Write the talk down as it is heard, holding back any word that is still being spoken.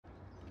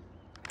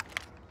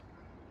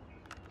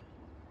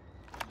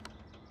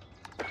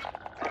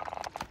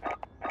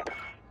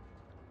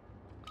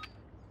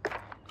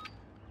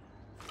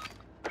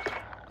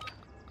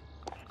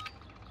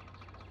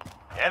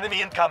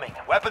Enemy incoming.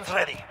 Weapons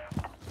ready.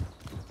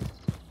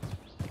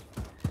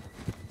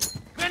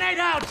 Grenade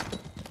out!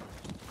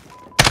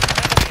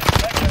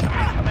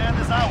 Command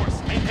is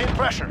ours. Maintain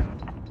pressure.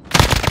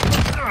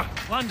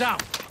 One down.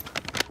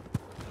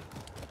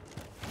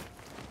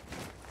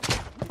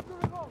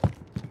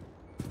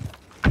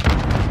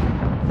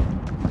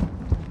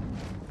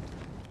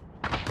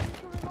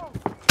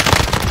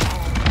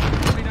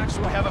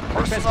 We have a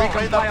personal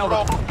radar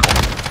drone.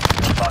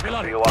 Falcon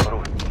 3 en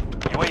route.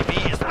 UAV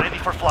is ready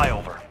for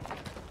flyover.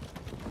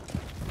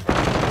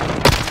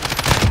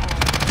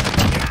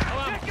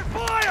 Take your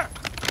fire!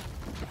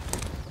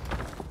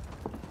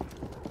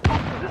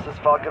 This is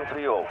Falcon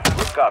 3-0.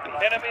 Good copy.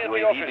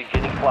 UAV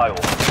beginning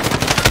flyover.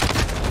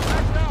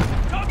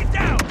 Target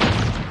down!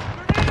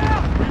 Grenade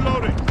out!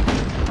 Reloading.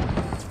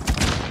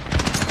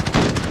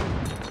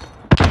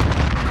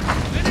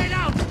 Grenade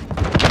out!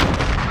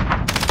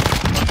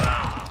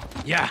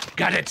 Yeah,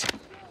 got it.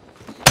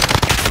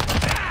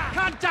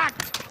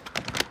 Contact!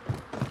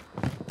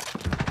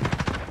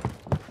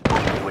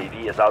 UAV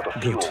is out of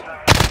fuel.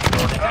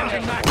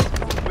 Changing back.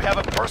 We have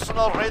a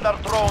personal radar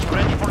drone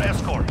ready for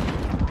escort.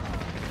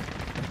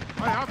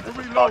 I have to This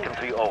is reload. Falcon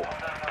 3-0.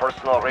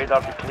 Personal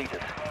radar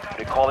depleted.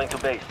 Recalling to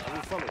base.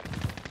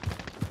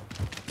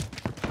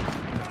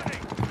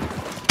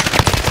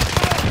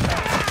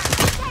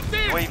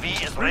 UAV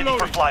is ready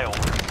for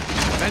flyover.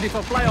 Ready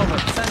for flyover.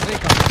 Send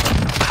recon.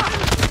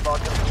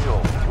 Falcon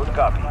 3-0. Good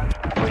copy.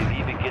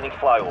 UAV beginning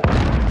flyover.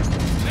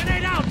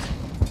 Grenade out!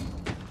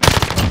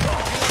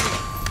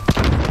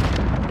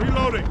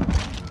 Reloading.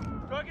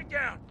 Target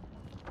down.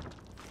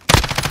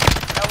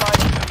 Allied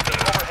UAV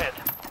overhead.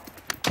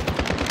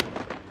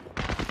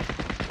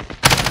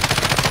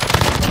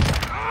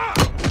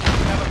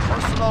 We have a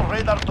personal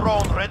radar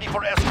drone ready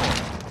for escort.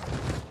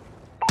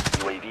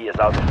 UAV is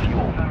out of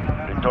fuel.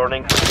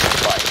 Returning to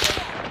supply.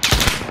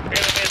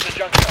 Enemy in the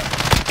junkyard.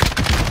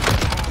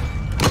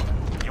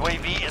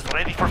 UAV is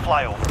ready for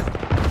flyover.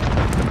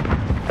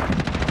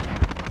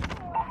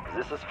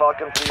 This is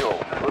Falcon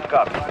 3-0. Good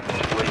copy.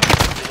 UAV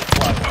beginning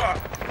flyover.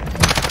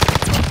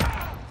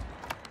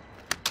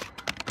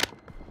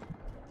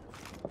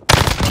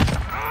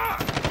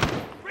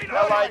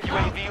 Allied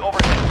UAV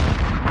overhead.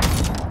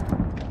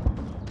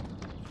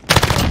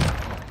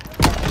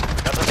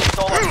 Got the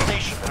VTOL on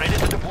station, ready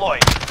to deploy.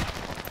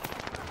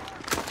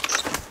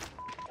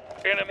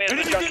 Enemy in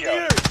the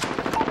junkyard.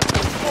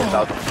 Is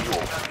out of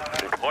fuel.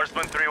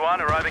 Horseman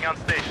 3-1 arriving on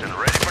station,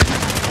 ready for...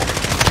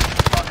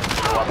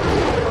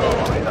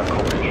 Radar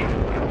coverage.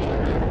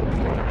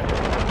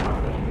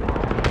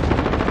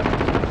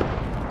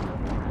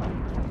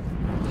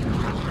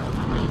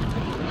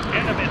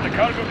 Enemy in the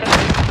cargo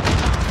container.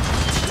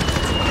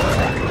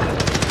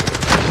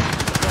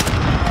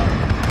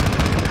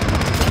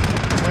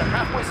 We're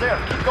halfway there.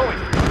 Keep going.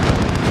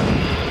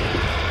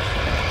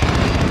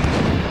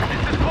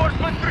 This is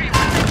Horseman 3.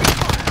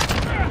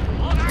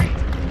 All right.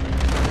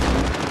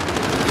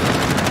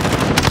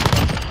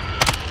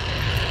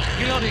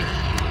 Reloading.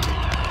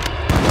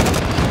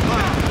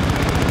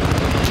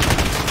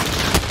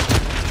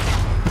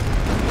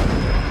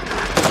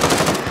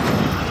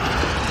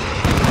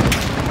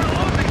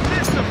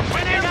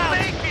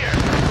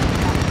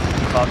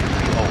 Falcon 3-0.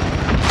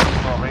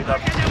 Personal radar.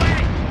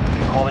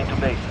 Calling to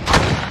base.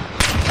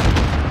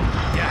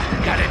 Yeah,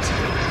 got it.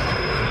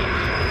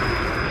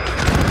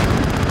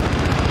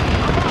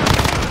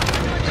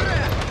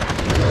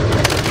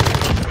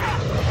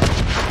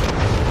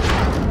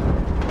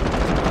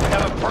 We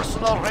have a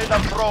personal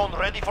radar drone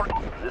ready for...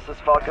 This is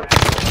Falcon 3-0.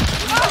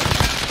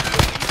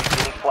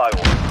 Beginning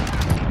flyover.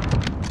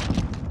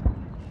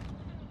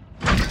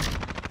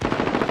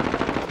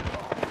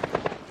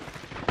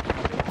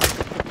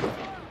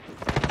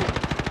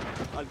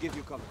 I'll give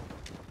you cover.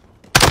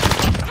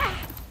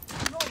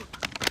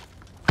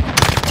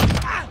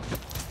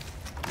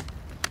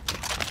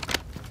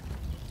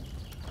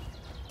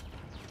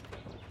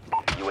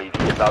 UAV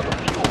is out of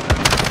fuel.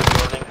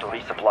 Returning to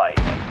resupply.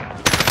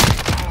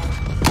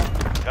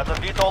 Got the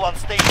VTOL on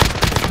station.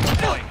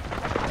 Deploying.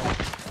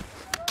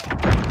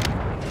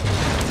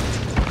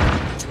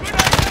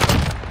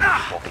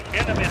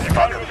 Enemy in the Falcon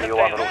cargo 3-0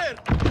 en container. route.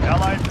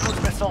 Allied cruise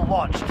missile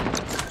launched.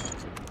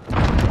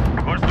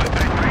 Horseman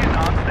 3-3 is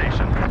on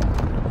station.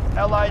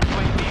 Allied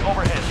UAV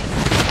overhead.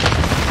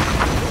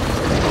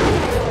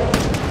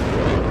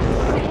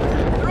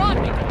 They're on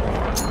me.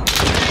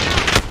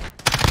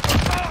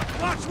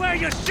 Watch where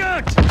you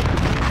shoot!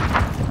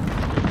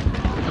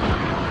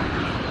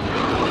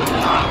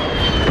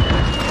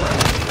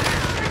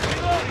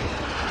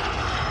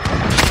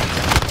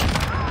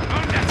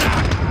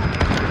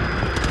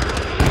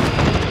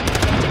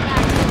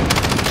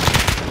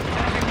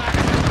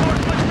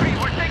 Horseman 3,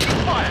 we're taking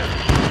fire.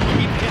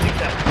 Keep hitting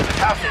them.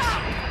 Have this.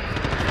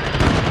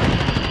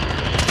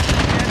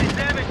 Any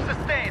damage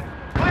sustained.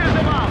 Clear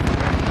them out.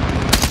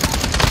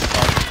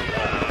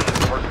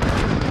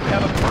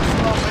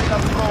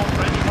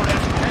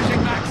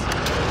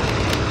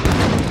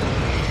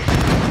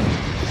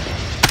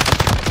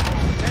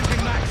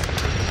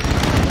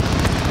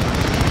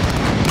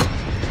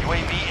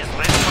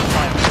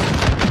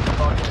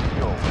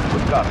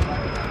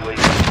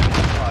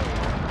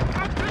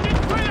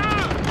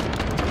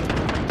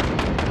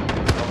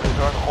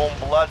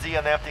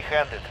 and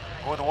empty-handed.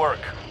 Good work.